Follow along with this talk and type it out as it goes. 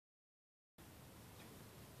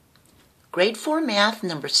Grade 4 Math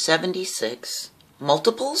number 76,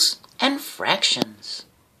 Multiples and Fractions.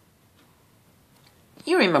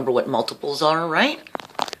 You remember what multiples are, right?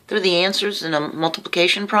 They're the answers in a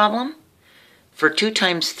multiplication problem. For 2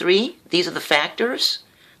 times 3, these are the factors.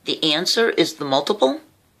 The answer is the multiple.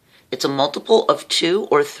 It's a multiple of 2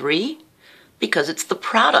 or 3 because it's the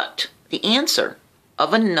product, the answer,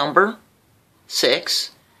 of a number,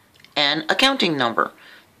 6, and a counting number.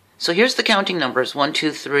 So here's the counting numbers, 1,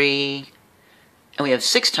 2, 3, and we have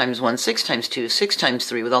 6 times 1, 6 times 2, 6 times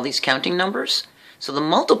 3 with all these counting numbers. So the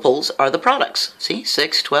multiples are the products. See,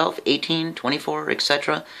 6, 12, 18, 24,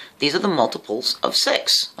 etc. These are the multiples of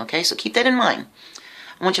 6. Okay, so keep that in mind.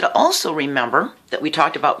 I want you to also remember that we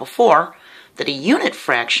talked about before that a unit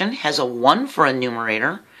fraction has a 1 for a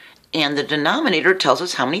numerator, and the denominator tells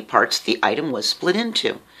us how many parts the item was split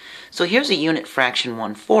into. So here's a unit fraction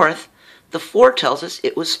 1/4. The 4 tells us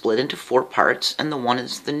it was split into 4 parts, and the 1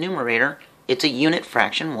 is the numerator. It's a unit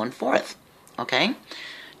fraction 1/4. Okay?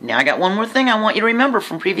 Now I got one more thing I want you to remember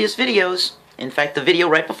from previous videos. In fact, the video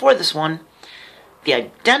right before this one. The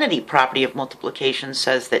identity property of multiplication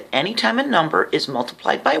says that anytime a number is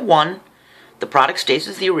multiplied by 1, the product stays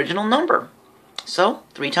as the original number. So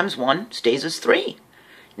 3 times 1 stays as 3.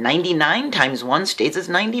 99 times 1 stays as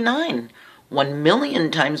 99.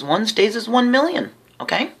 1,000,000 times 1 stays as 1,000,000.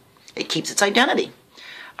 Okay? It keeps its identity.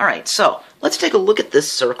 All right, so let's take a look at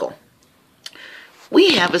this circle.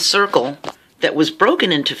 We have a circle that was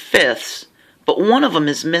broken into fifths, but one of them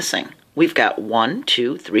is missing. We've got 1,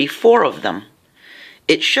 2, 3, 4 of them.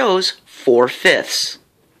 It shows 4 fifths.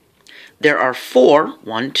 There are 4,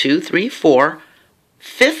 1, 2, 3, 4,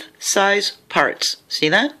 fifth-size parts. See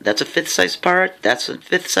that? That's a fifth-size part, that's a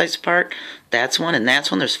fifth-size part, that's one, and that's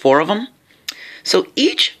one. There's 4 of them. So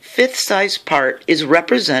each fifth-size part is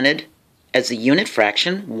represented as the unit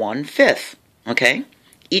fraction 1/5. Okay?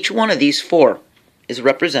 Each one of these 4 is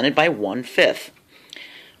represented by 1/5.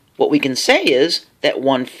 What we can say is that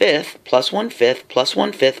 1/5 plus 1/5 plus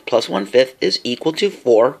 1/5 plus 1/5 is equal to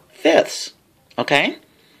 4 fifths. Okay?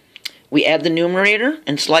 We add the numerator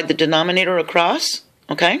and slide the denominator across.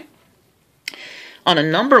 Okay? On a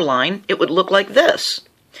number line, it would look like this.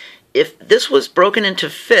 If this was broken into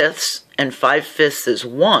fifths and 5 fifths is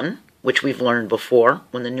 1, which we've learned before,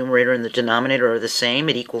 when the numerator and the denominator are the same,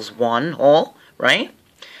 it equals 1 whole, right?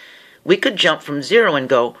 We could jump from 0 and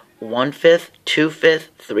go 1/5, 2/5,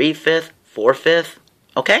 3/5, 4/5,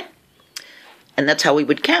 okay? And that's how we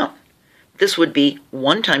would count. This would be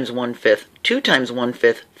 1 times 1/5, 2 times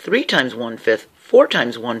 1/5, 3 times 1/5, 4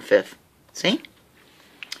 times 1/5. See?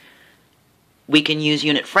 We can use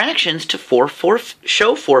unit fractions to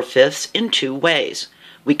show 4 fifths in 2 ways.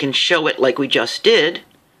 We can show it like we just did.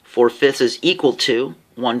 4 fifths is equal to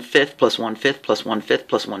 1/5 plus 1/5 plus 1/5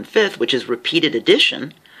 plus 1/5, which is repeated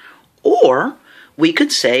addition. Or we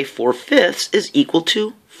could say 4 fifths is equal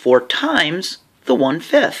to 4 times the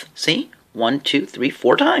 1/5. See? 1, 2, 3,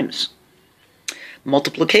 4 times.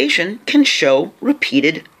 Multiplication can show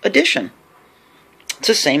repeated addition. It's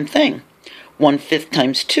the same thing. 1/5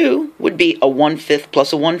 times 2 would be a 1/5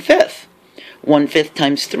 plus a 1/5. 1/5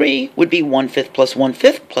 times 3 would be 1/5 plus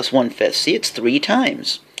 1/5 plus 1/5. See, it's 3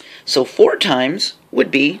 times. So 4 times would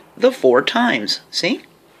be the 4 times. See?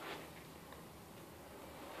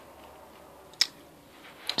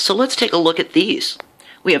 So let's take a look at these.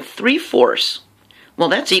 We have 3/4. Well,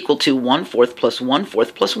 that's equal to 1/4 plus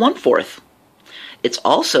 1/4 plus 1/4. It's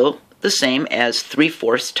also the same as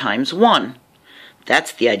 3/4 times 1.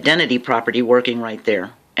 That's the identity property working right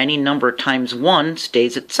there. Any number times 1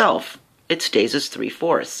 stays itself. It stays as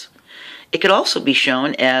 3/4. It could also be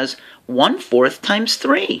shown as 1/4 times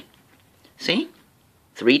 3. See?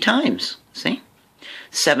 3 times. See?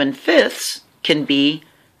 7 fifths can be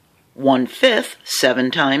 1/5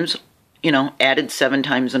 7 times, added 7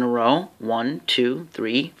 times in a row. 1, 2,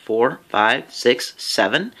 3, 4, 5, 6,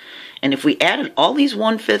 7. And if we added all these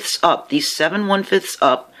 1/5ths up, these 7 1/5ths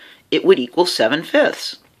up, it would equal 7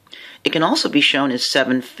 fifths. It can also be shown as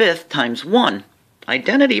 7/5 times 1.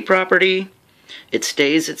 Identity property. It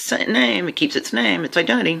stays its name, it keeps its name, its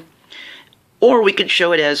identity. Or we could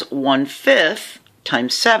show it as 1/5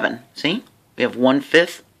 times 7. See? We have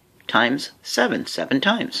 1/5 times 7, 7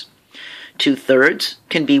 times. 2/3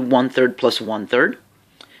 can be 1/3 plus 1/3.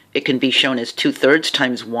 It can be shown as 2/3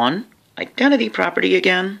 times 1. Identity property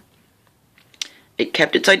again. It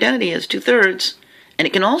kept its identity as 2/3. And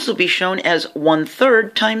it can also be shown as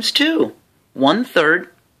 1/3 times 2. 1/3,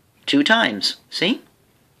 2 times. See?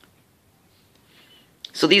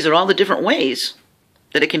 So these are all the different ways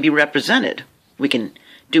that it can be represented. We can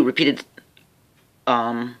do repeated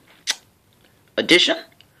addition.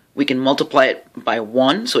 We can multiply it by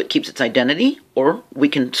 1 so it keeps its identity, or we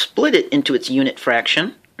can split it into its unit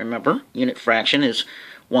fraction. Remember, unit fraction is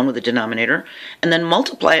 1 with a denominator, and then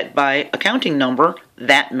multiply it by a counting number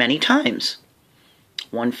that many times.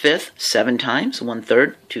 1/5, 7 times,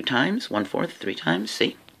 1/3, 2 times, 1/4, 3 times,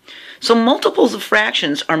 see? So multiples of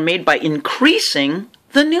fractions are made by increasing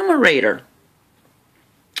the numerator.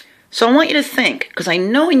 So I want you to think, because I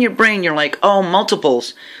know in your brain you're like, oh,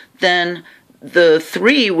 multiples, then the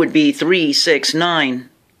 3 would be 3, 6, 9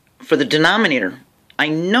 for the denominator. I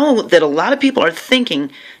know that a lot of people are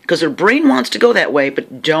thinking, because their brain wants to go that way,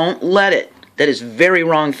 but don't let it. That is very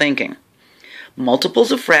wrong thinking.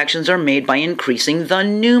 Multiples of fractions are made by increasing the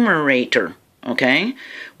numerator, okay?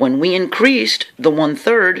 When we increased the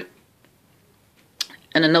 1/3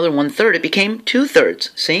 and another 1/3, it became 2/3,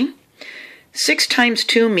 see? 6 times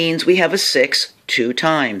 2 means we have a 6 2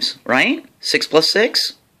 times, right? 6 plus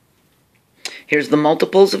 6. Here's the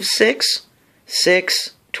multiples of 6.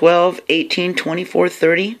 6, 12, 18, 24,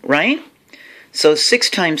 30, right? So 6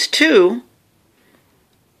 times 2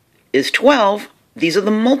 is 12. These are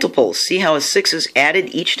the multiples. See how a 6 is added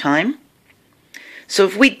each time? So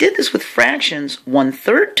if we did this with fractions,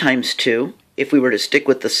 1/3 times 2, if we were to stick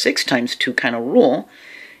with the 6 times 2 kind of rule,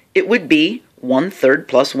 it would be 1/3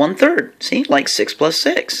 plus 1/3. See, like 6 plus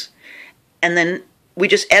 6. And then we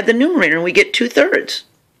just add the numerator and we get 2/3.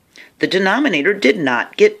 The denominator did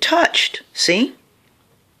not get touched. See?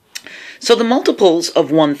 So the multiples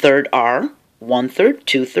of 1/3 are 1/3,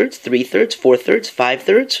 2/3, 3/3, 4/3,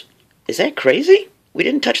 5/3. Is that crazy? We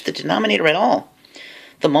didn't touch the denominator at all.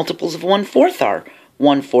 The multiples of 1/4 are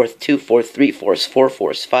 1/4, 2/4, 3/4,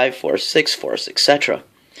 4/4, 5/4, 6/4, etc.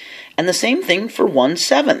 And the same thing for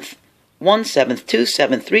 1/7. 1/7,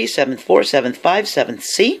 2/7, 3/7, 4/7, 5/7.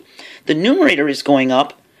 See? The numerator is going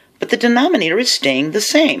up, but the denominator is staying the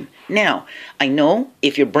same. Now, I know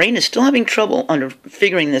if your brain is still having trouble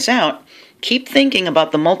figuring this out, keep thinking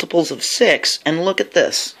about the multiples of 6 and look at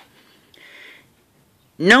this.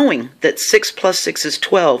 Knowing that 6 plus 6 is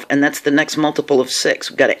 12, and that's the next multiple of 6,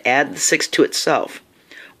 we've got to add the 6 to itself.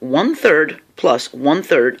 1/3 plus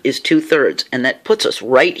 1/3 is 2/3, and that puts us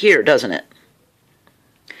right here, doesn't it?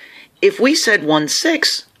 If we said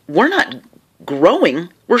 1/6, we're not growing,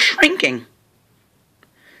 we're shrinking.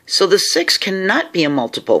 So the 6 cannot be a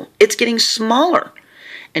multiple. It's getting smaller.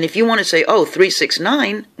 And if you want to say, oh, 3, 6,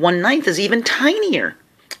 9, 1/9 is even tinier.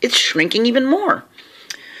 It's shrinking even more.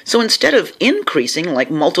 So instead of increasing like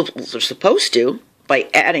multiples are supposed to, by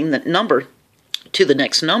adding the number to the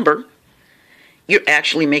next number, you're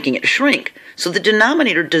actually making it shrink. So the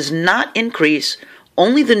denominator does not increase,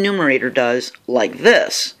 only the numerator does, like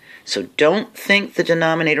this. So don't think the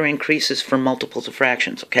denominator increases for multiples of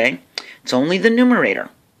fractions, okay? It's only the numerator.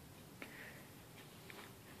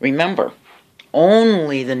 Remember,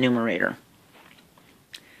 only the numerator.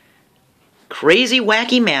 Crazy,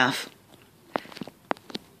 wacky math.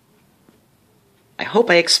 I hope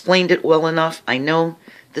I explained it well enough. I know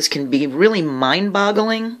this can be really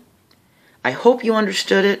mind-boggling. I hope you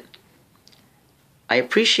understood it. I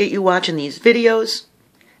appreciate you watching these videos.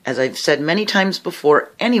 As I've said many times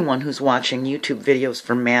before, anyone who's watching YouTube videos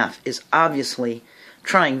for math is obviously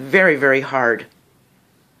trying very, very hard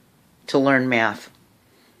to learn math.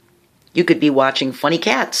 You could be watching funny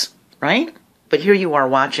cats, right? But here you are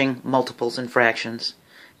watching multiples and fractions.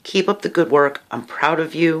 Keep up the good work. I'm proud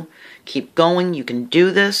of you. Keep going. You can do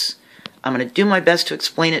this. I'm going to do my best to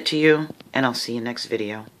explain it to you, and I'll see you next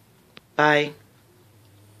video. Bye.